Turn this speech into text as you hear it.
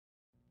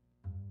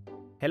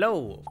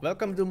Hello,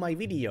 welcome to my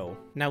video.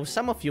 Now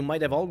some of you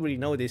might have already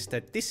noticed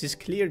that this is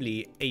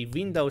clearly a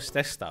Windows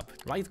desktop.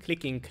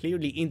 Right-clicking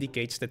clearly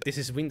indicates that this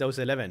is Windows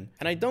 11.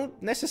 And I don't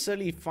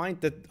necessarily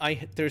find that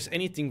there's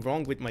anything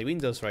wrong with my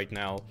Windows right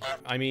now.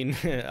 I mean,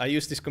 I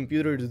use this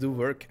computer to do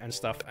work and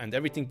stuff and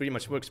everything pretty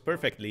much works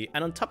perfectly.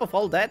 And on top of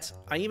all that,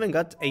 I even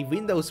got a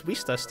Windows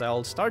Vista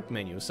style start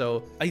menu.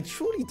 So I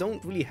truly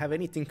don't really have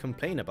anything to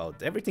complain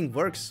about. Everything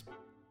works.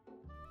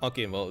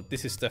 Okay, well,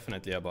 this is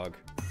definitely a bug.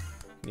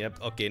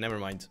 Yep, okay, never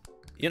mind.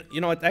 You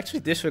know what,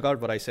 actually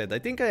disregard what I said. I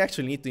think I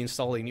actually need to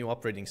install a new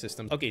operating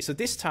system. Okay, so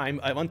this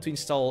time I want to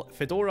install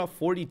Fedora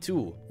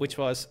 42, which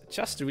was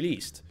just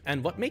released.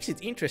 And what makes it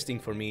interesting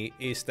for me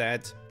is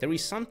that there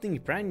is something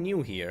brand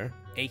new here,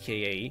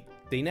 aka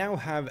they now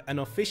have an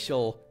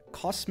official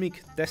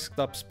Cosmic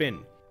desktop spin.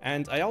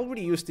 And I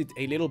already used it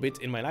a little bit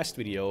in my last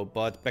video,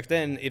 but back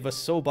then it was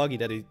so buggy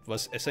that it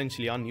was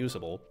essentially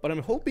unusable. But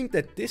I'm hoping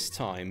that this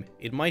time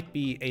it might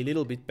be a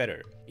little bit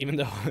better, even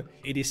though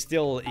it is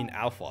still in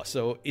alpha,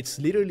 so it's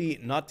literally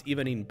not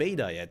even in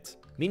beta yet,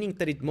 meaning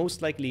that it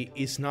most likely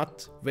is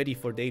not ready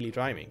for daily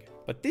driving.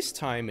 But this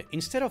time,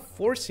 instead of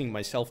forcing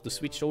myself to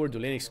switch over to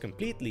Linux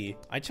completely,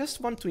 I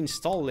just want to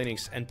install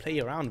Linux and play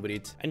around with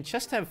it and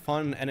just have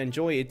fun and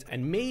enjoy it,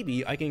 and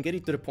maybe I can get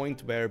it to the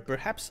point where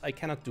perhaps I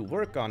cannot do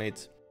work on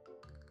it.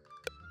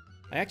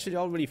 I actually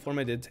already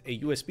formatted a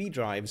USB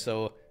drive,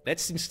 so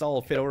let's install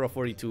Fedora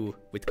 42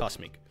 with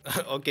Cosmic.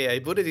 Okay, I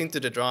put it into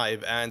the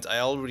drive and I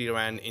already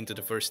ran into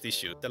the first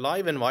issue. The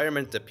live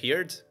environment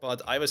appeared,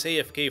 but I was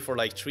AFK for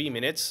like 3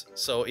 minutes,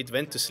 so it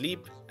went to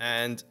sleep,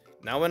 and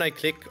now when I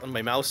click on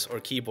my mouse or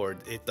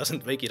keyboard, it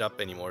doesn't wake it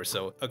up anymore.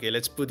 So, okay,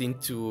 let's put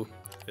into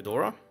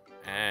Fedora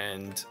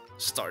and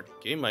start.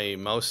 Okay, my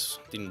mouse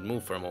didn't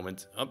move for a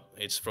moment. Oh,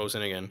 it's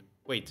frozen again.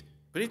 Wait,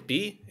 could it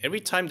be every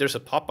time there's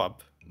a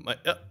pop-up?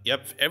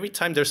 Yep, every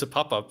time there's a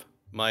pop-up,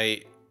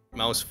 my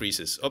mouse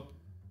freezes. Oh,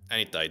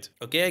 and it died.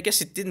 Okay, I guess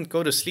it didn't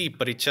go to sleep,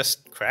 but it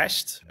just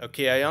crashed.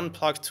 Okay, I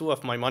unplugged 2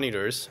 of my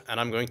monitors, and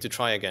I'm going to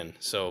try again.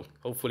 So,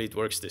 hopefully it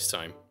works this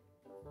time.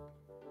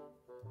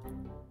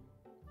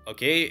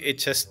 Okay, it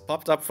just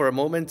popped up for a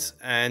moment,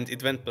 and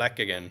it went black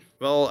again.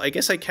 Well, I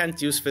guess I can't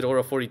use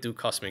Fedora 42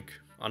 Cosmic.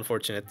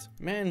 Unfortunate.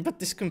 Man, but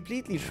this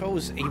completely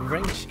throws a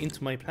wrench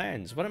into my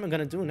plans. What am I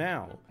gonna do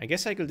now? I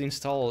guess I could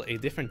install a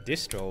different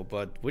distro,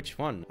 but which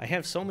one? I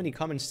have so many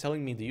comments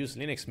telling me to use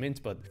Linux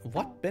Mint, but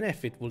what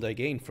benefit would I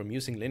gain from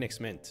using Linux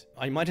Mint?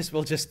 I might as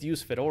well just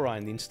use Fedora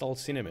and install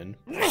Cinnamon.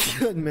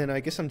 Man, I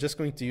guess I'm just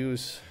going to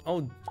use...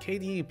 Oh,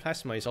 KDE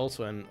Plasma is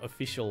also an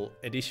official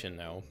edition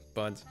now,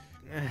 but...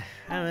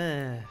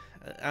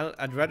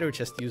 I'd rather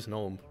just use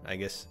GNOME, I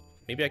guess.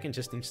 Maybe I can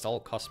just install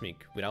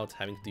Cosmic without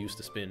having to use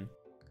the spin.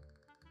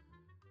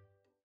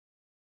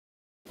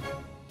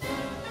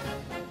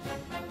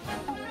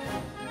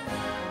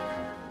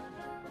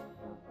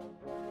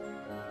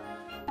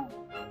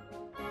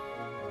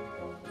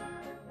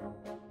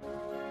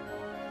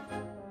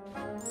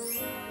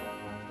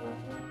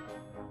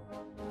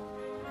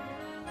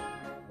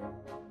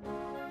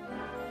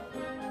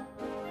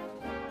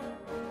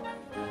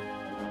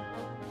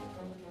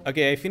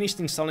 Okay, I finished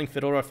installing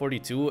Fedora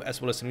 42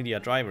 as well as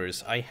Nvidia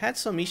drivers. I had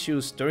some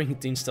issues during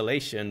the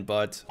installation,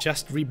 but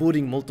just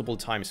rebooting multiple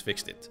times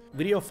fixed it.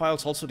 Video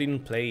files also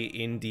didn't play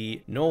in the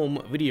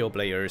GNOME video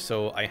player,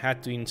 so I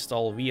had to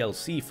install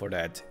VLC for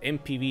that.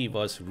 MPV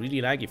was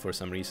really laggy for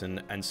some reason,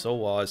 and so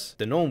was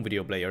the GNOME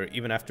video player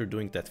even after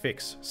doing that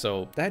fix.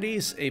 So that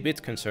is a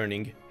bit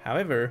concerning.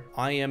 However,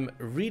 I am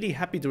really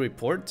happy to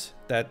report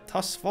that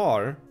thus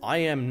far, I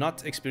am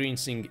not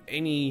experiencing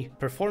any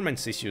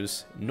performance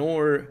issues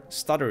nor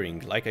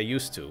stuttering like I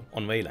used to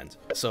on Wayland.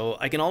 So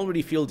I can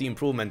already feel the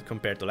improvement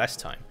compared to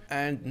last time.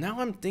 And now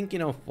I'm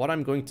thinking of what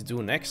I'm going to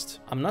do next.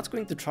 I'm not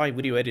going to try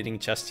video editing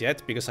just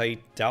yet because I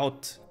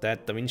doubt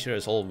that DaVinci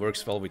Resolve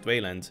works well with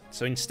Wayland.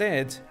 So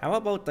instead, how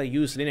about I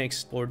use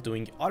Linux for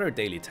doing other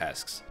daily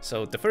tasks?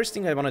 So the first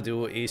thing I want to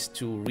do is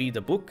to read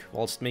a book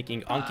whilst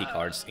making Anki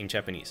cards in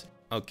Japanese.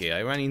 Okay,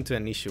 I ran into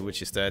an issue,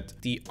 which is that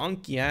the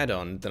Anki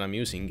add-on that I'm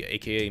using,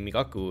 aka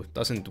Migaku,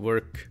 doesn't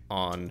work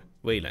on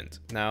Wayland.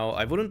 Now,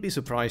 I wouldn't be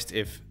surprised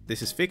if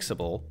this is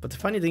fixable, but the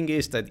funny thing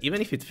is that even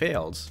if it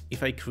fails,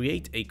 if I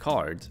create a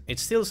card, it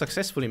still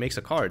successfully makes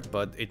a card,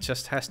 but it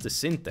just has the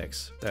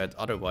syntax that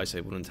otherwise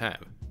I wouldn't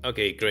have.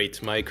 Okay,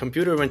 great. My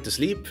computer went to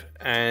sleep,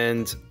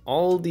 and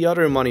all the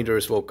other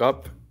monitors woke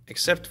up,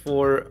 except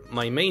for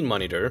my main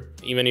monitor.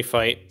 Even if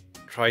I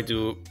try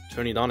to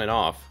turn it on and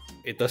off,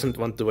 it doesn't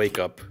want to wake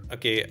up.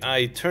 Okay,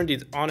 I turned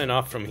it on and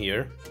off from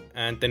here,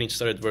 and then it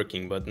started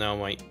working, but now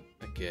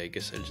okay, I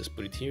guess I'll just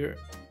put it here,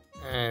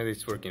 and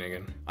it's working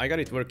again. I got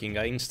it working.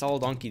 I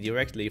installed Anki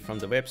directly from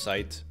the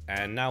website,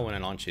 and now when I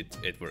launch it,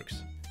 it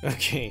works.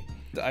 Okay,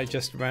 I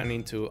just ran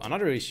into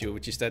another issue,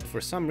 which is that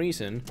for some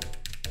reason,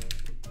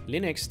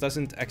 Linux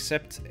doesn't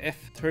accept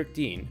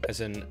F13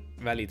 as a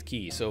valid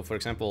key. So for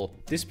example,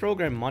 this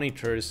program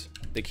monitors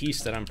the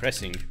keys that I'm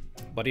pressing,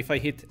 but if I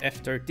hit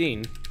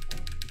F13,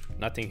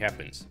 nothing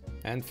happens.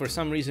 And for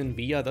some reason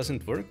VIA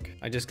doesn't work.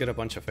 I just get a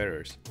bunch of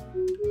errors.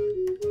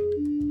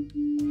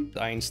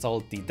 I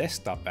installed the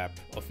desktop app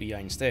of VI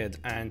instead,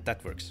 and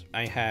that works.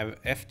 I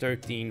have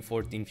F13,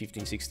 14,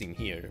 15, 16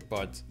 here,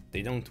 but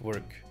they don't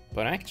work.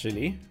 But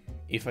actually,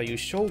 if I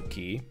use show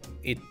key,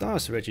 it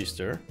does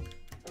register,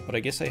 but I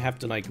guess I have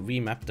to like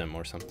remap them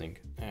or something.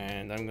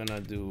 And I'm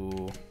gonna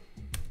do...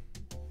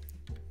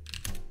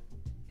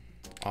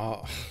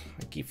 Oh,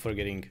 I keep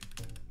forgetting.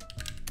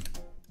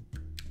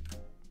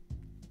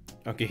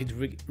 Okay, it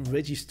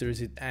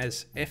registers it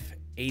as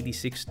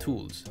F86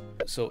 tools.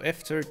 So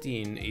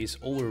F13 is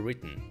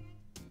overwritten,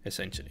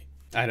 essentially.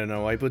 I don't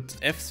know, I put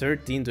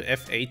F13 to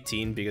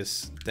F18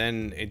 because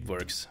then it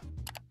works.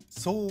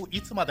 そうい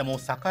つまでも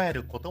栄え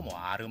ることも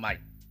あるまい。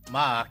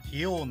まあ、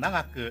気を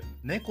長く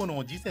猫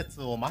の時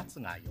節を待つ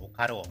がよ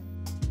かろう。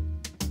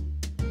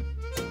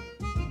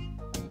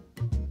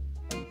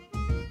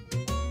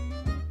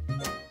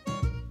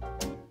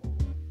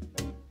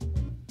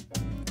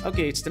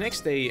Okay, it's the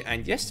next day,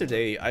 and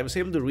yesterday I was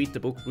able to read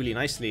the book really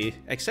nicely,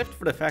 except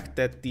for the fact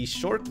that the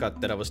shortcut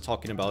that I was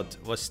talking about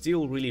was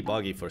still really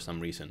buggy for some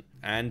reason.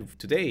 And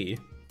today,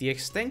 the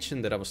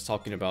extension that I was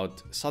talking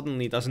about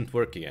suddenly doesn't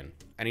work again.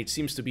 And it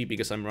seems to be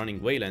because I'm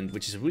running Wayland,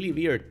 which is really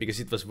weird because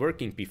it was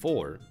working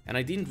before, and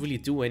I didn't really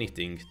do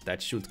anything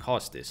that should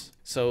cause this.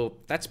 So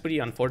that's pretty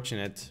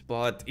unfortunate,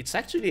 but it's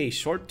actually a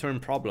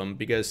short-term problem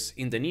because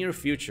in the near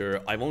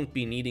future I won't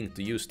be needing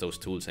to use those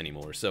tools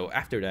anymore, so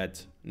after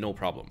that, no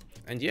problem.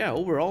 And yeah,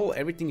 overall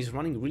everything is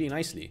running really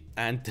nicely.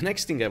 And the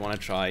next thing I want to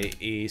try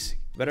is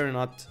whether or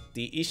not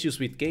the issues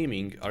with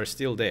gaming are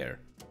still there.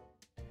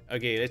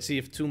 Okay, let's see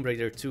if Tomb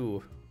Raider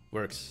 2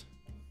 works.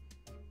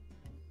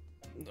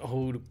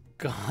 Oh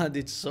god,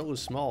 it's so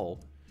small.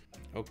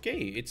 Okay,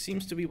 it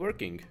seems to be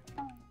working.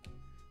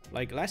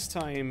 Like last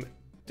time,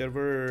 there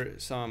were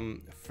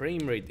some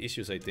frame rate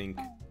issues, I think.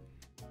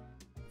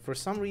 For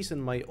some reason,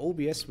 my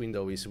OBS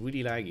window is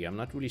really laggy. I'm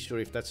not really sure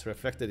if that's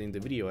reflected in the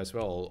video as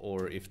well,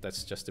 or if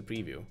that's just a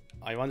preview.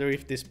 I wonder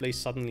if this place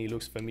suddenly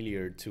looks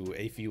familiar to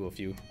a few of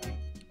you.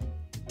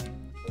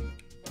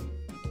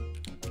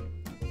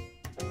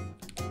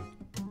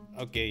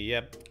 Okay,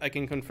 yep, I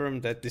can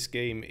confirm that this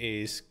game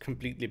is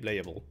completely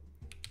playable.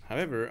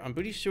 However, I'm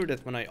pretty sure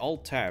that when I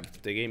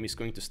alt-tabbed, the game is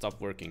going to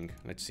stop working.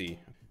 Let's see.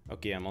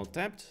 Okay, I'm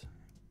alt-tabbed.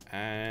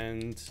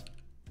 And...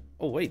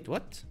 oh wait,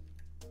 what?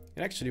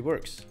 It actually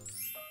works.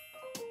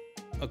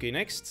 Okay,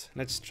 next,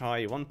 let's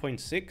try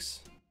 1.6.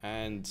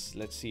 And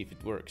let's see if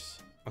it works.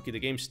 Okay, the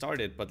game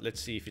started, but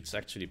let's see if it's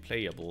actually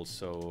playable,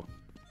 so...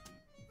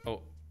 oh.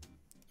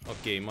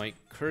 Okay, my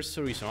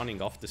cursor is running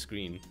off the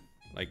screen.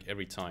 Like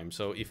every time.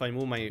 So if I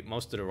move my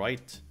mouse to the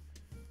right...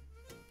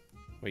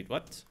 wait,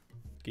 what?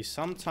 Okay,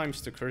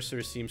 sometimes the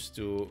cursor seems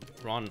to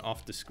run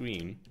off the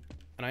screen.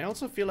 And I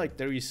also feel like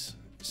there is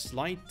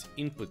slight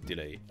input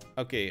delay.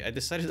 Okay, I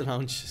decided to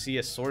launch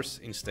CS Source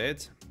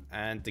instead.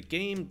 And the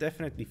game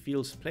definitely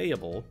feels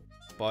playable.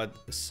 But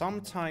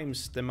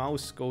sometimes the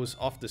mouse goes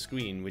off the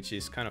screen, which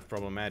is kind of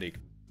problematic.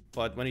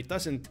 But when it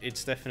doesn't,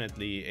 it's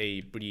definitely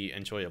a pretty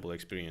enjoyable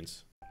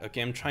experience.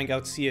 Okay, I'm trying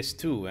out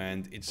CS2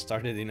 and it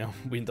started in a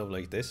window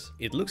like this.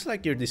 It looks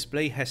like your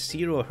display has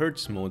 0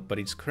 Hz mode, but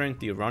it's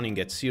currently running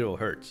at 0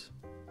 Hz.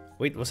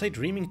 Wait, was I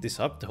dreaming this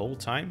up the whole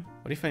time?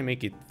 What if I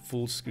make it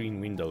full screen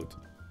windowed?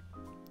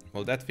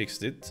 Well, that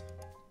fixed it.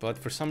 But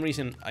for some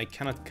reason, I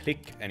cannot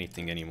click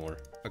anything anymore.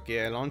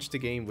 Okay, I launched the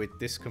game with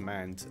this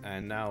command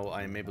and now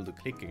I'm able to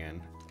click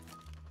again.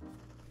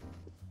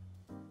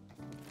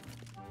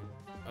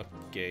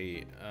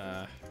 Okay,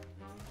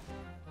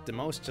 the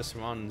mouse just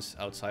runs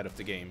outside of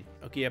the game.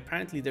 Okay,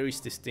 apparently there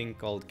is this thing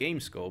called game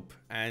scope,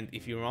 and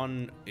if you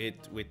run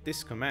it with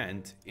this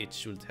command, it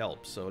should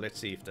help. So let's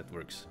see if that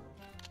works.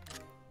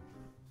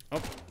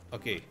 Oh,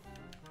 okay.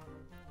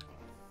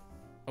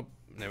 Oh,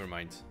 never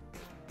mind.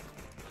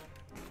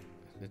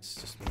 Let's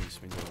just move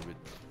this window a bit.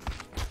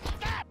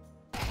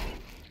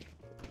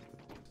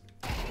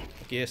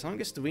 Okay, as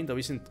long as the window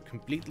isn't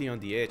completely on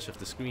the edge of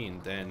the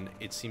screen, then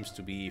it seems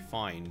to be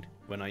fine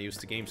when I use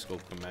the game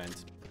scope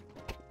command.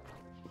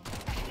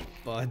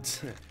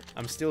 But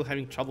I'm still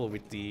having trouble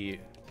with the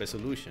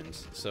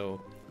resolutions,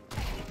 so...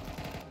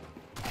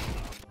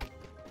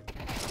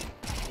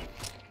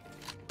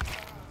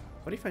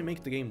 what if I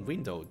make the game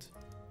windowed?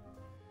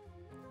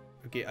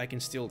 Okay, I can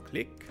still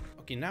click.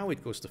 Okay, now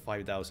it goes to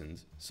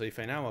 5000. So if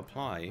I now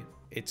apply,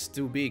 it's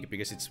too big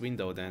because it's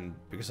windowed and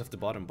because of the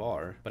bottom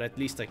bar, but at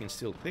least I can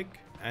still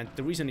click. And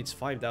the reason it's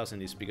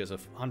 5000 is because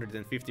of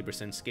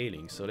 150%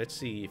 scaling. So let's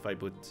see if I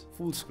put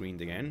full screen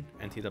again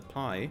and hit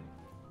apply.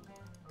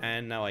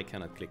 And now I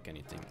cannot click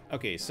anything.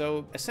 Okay,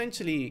 so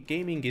essentially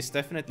gaming is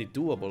definitely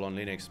doable on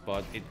Linux,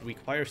 but it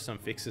requires some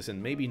fixes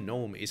and maybe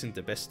GNOME isn't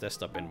the best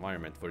desktop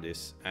environment for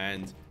this.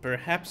 And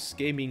perhaps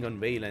gaming on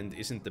Wayland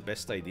isn't the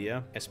best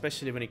idea,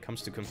 especially when it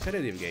comes to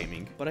competitive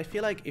gaming. But I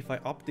feel like if I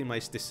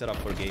optimize this setup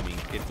for gaming,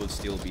 it will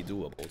still be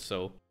doable,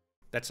 so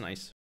that's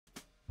nice.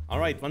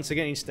 Alright, once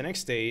again it's the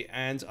next day,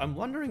 and I'm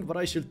wondering what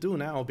I should do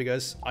now,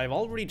 because I've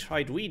already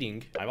tried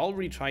reading, I've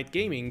already tried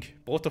gaming,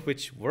 both of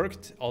which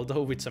worked,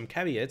 although with some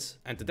caveats,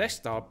 and the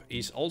desktop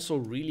is also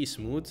really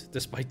smooth,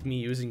 despite me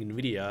using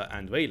Nvidia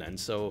and Wayland,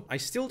 so I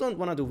still don't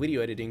want to do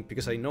video editing,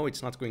 because I know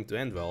it's not going to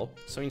end well.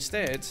 So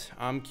instead,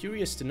 I'm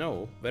curious to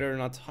know whether or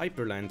not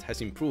Hyprland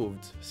has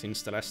improved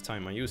since the last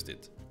time I used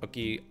it.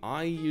 Okay,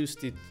 I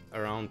used it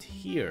around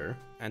here,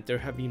 and there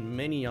have been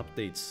many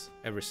updates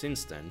ever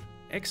since then.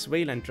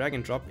 X-Wayland drag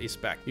and drop is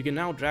back. You can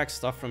now drag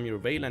stuff from your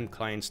Wayland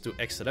clients to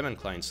X11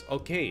 clients.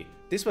 Okay,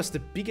 this was the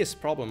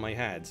biggest problem I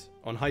had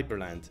on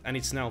Hyprland, and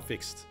it's now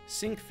fixed.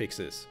 Sync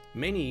fixes.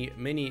 Many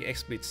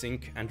XSplit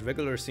sync and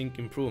regular sync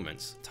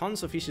improvements.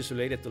 Tons of issues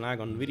related to lag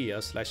on Nvidia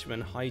 /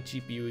 when high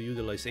GPU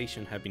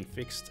utilization have been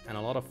fixed, and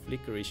a lot of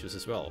flicker issues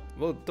as well.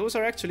 Well, those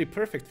are actually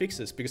perfect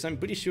fixes, because I'm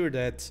pretty sure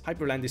that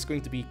Hyprland is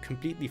going to be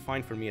completely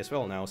fine for me as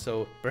well now,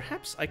 so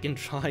perhaps I can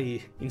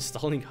try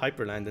installing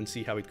Hyprland and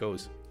see how it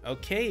goes.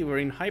 Okay, we're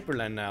in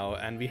Hyprland now,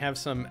 and we have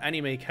some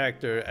anime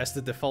character as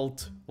the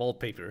default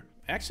wallpaper.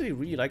 I actually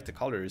really like the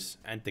colors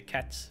and the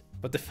cats.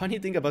 But the funny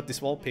thing about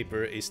this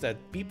wallpaper is that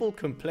people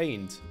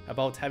complained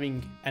about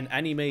having an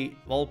anime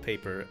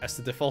wallpaper as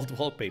the default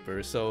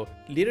wallpaper. So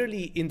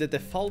literally in the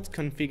default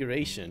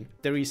configuration,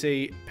 there is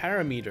a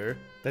parameter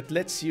that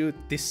lets you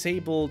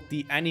disable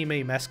the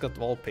anime mascot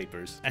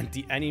wallpapers and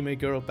the anime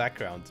girl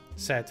background.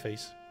 Sad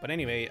face. But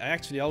anyway, I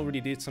actually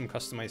already did some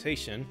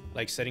customization,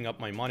 like setting up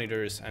my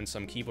monitors and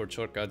some keyboard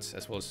shortcuts,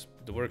 as well as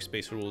the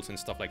workspace rules and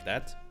stuff like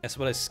that, as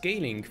well as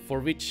scaling,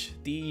 for which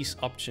these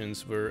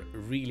options were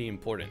really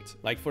important.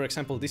 Like for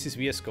example, this is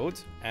VS Code,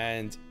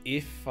 and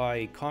if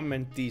I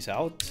comment these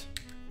out,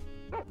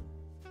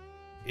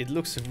 it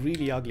looks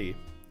really ugly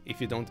if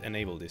you don't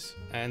enable this.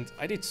 And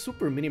I did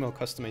super minimal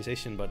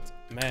customization, but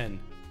man,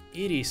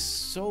 it is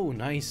so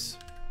nice.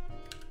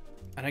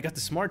 And I got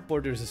the smart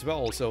borders as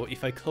well, so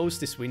if I close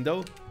this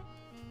window,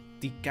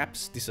 the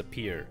gaps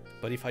disappear.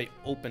 But if I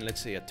open,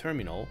 let's say, a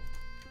terminal,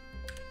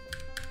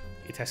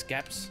 it has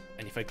gaps,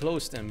 and if I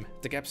close them,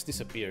 the gaps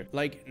disappear.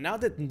 Like, now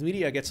that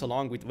Nvidia gets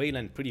along with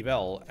Wayland pretty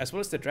well, as well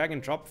as the drag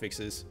and drop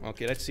fixes.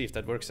 Okay, let's see if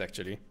that works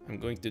actually. I'm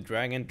going to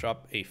drag and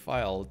drop a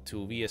file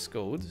to VS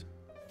Code.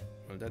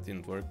 Well, that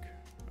didn't work.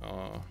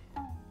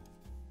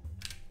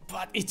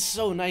 But it's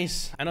so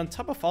nice. And on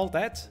top of all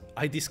that,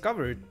 I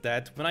discovered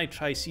that when I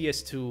try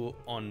CS2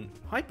 on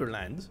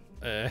Hyprland,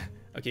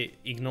 okay,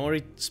 ignore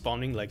it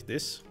spawning like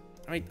this.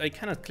 I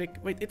cannot click.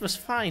 Wait, it was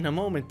fine a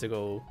moment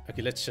ago.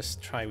 Okay, let's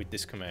just try with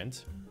this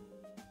command.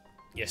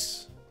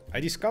 Yes. I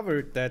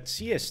discovered that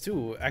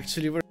CS2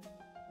 actually works.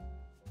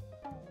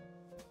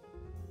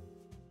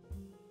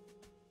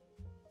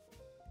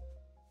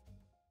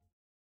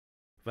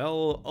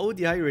 Well, oh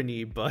the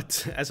irony,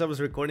 but as I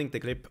was recording the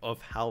clip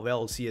of how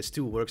well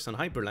CS2 works on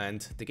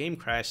Hyprland, the game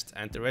crashed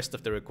and the rest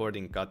of the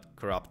recording got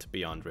corrupt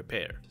beyond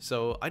repair.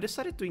 So I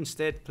decided to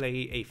instead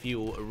play a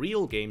few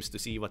real games to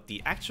see what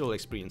the actual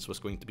experience was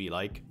going to be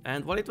like.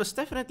 And while it was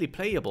definitely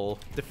playable,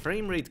 the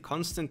frame rate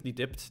constantly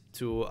dipped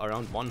to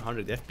around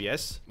 100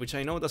 FPS, which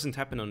I know doesn't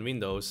happen on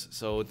Windows,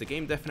 so the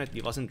game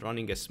definitely wasn't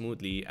running as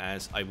smoothly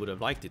as I would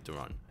have liked it to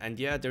run. And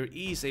yeah, there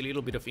is a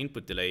little bit of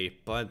input delay,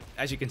 but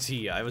as you can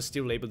see, I was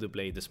still able to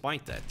play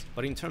despite that.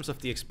 But in terms of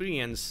the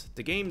experience,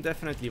 the game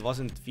definitely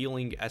wasn't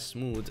feeling as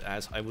smooth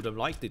as I would have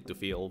liked it to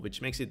feel,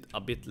 which makes it a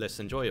bit less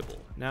enjoyable.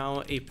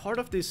 Now, a part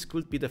of this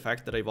could be the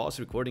fact that I was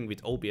recording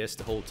with OBS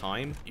the whole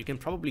time. You can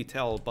probably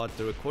tell, but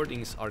the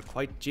recordings are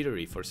quite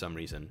jittery for some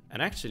reason.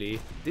 And actually,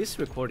 this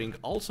recording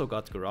also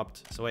got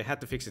corrupt, so I had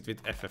to fix it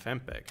with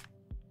FFmpeg.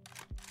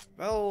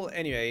 Well,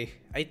 anyway,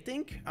 I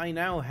think I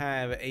now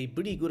have a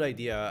pretty good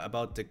idea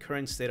about the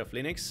current state of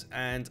Linux,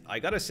 and I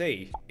gotta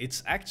say,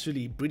 it's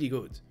actually pretty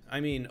good. I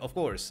mean, of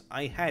course,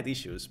 I had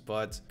issues,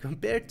 but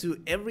compared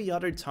to every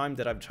other time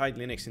that I've tried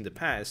Linux in the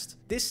past,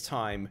 this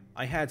time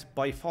I had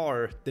by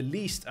far the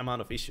least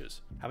amount of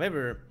issues.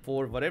 However,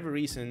 for whatever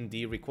reason,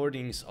 the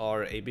recordings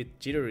are a bit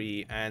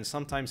jittery and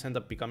sometimes end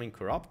up becoming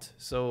corrupt,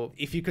 so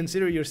if you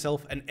consider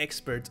yourself an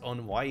expert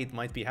on why it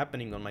might be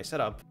happening on my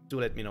setup, do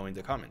let me know in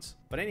the comments.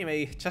 But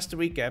anyway, just to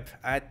recap,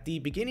 at the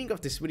beginning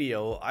of this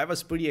video, I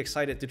was pretty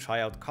excited to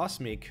try out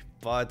Cosmic,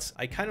 but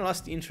I kinda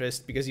lost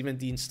interest because even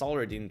the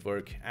installer didn't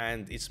work,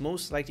 and it's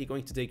most likely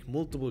going to take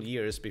multiple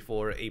years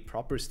before a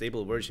proper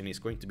stable version is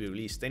going to be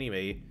released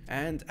anyway.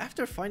 And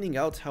after finding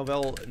out how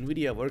well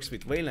Nvidia works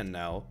with Wayland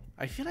now,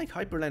 I feel like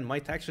Hyprland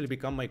might actually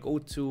become my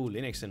go-to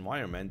Linux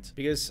environment,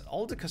 because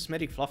all the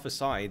cosmetic fluff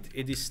aside,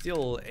 it is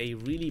still a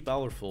really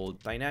powerful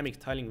dynamic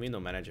tiling window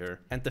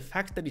manager, and the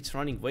fact that it's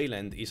running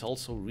Wayland is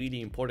also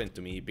really important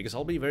to me, because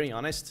I'll be very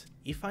honest,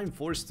 if I'm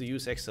forced to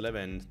use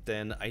X11,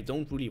 then I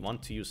don't really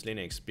want to use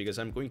Linux, because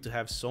I'm going to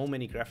have so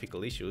many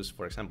graphical issues,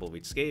 for example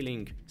with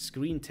scaling,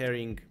 screen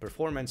tearing,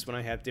 performance when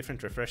I have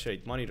different refresh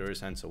rate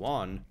monitors and so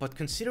on. But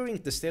considering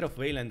the state of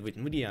Wayland with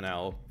Nvidia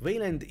now,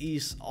 Wayland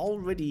is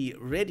already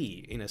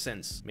ready in a sense.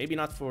 sense. Maybe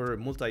not for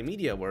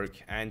multimedia work,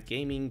 and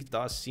gaming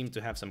does seem to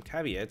have some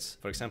caveats.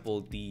 For example,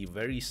 the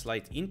very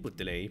slight input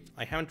delay.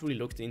 I haven't really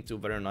looked into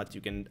whether or not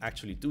you can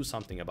actually do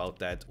something about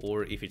that,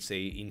 or if it's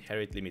a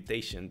inherent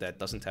limitation that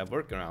doesn't have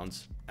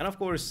workarounds. And of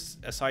course,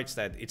 aside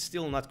that, it's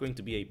still not going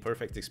to be a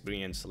perfect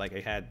experience like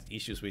I had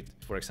issues with.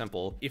 For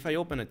example, if I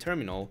open a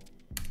terminal,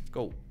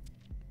 go.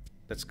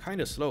 That's kind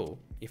of slow.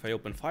 If I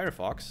open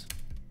Firefox,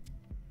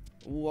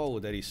 whoa,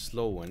 that is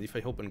slow. And if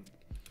I open,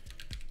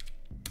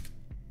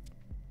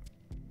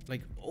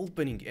 like,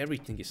 opening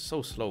everything is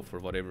so slow for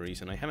whatever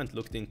reason. I haven't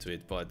looked into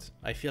it, but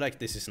I feel like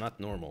this is not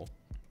normal.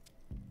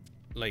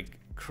 Like,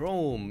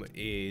 Chrome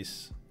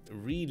is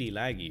really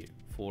laggy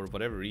for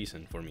whatever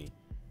reason for me.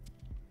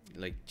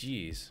 Like,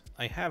 geez,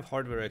 I have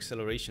hardware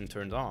acceleration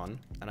turned on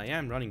and I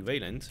am running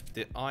Wayland.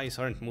 The eyes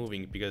aren't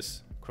moving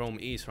because Chrome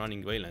is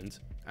running Wayland,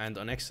 and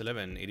on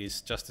X11 it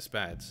is just as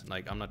bad.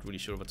 Like, I'm not really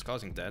sure what's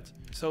causing that.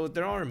 So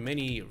there are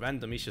many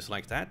random issues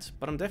like that,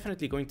 but I'm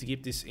definitely going to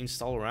keep this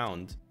install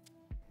around.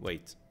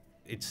 Wait,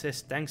 it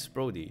says thanks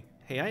Brody.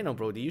 Hey, I know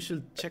Brody, you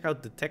should check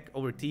out the Tech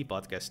Over Tea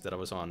podcast that I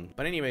was on.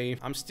 But anyway,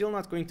 I'm still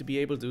not going to be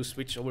able to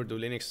switch over to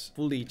Linux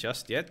fully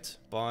just yet,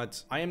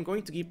 but I am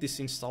going to keep this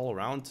install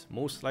around,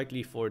 most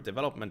likely for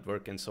development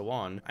work and so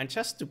on, and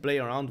just to play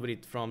around with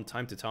it from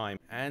time to time.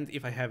 And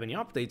if I have any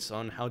updates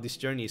on how this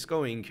journey is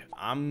going,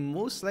 I'm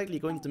most likely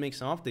going to make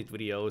some update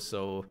videos,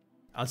 so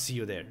I'll see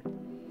you there.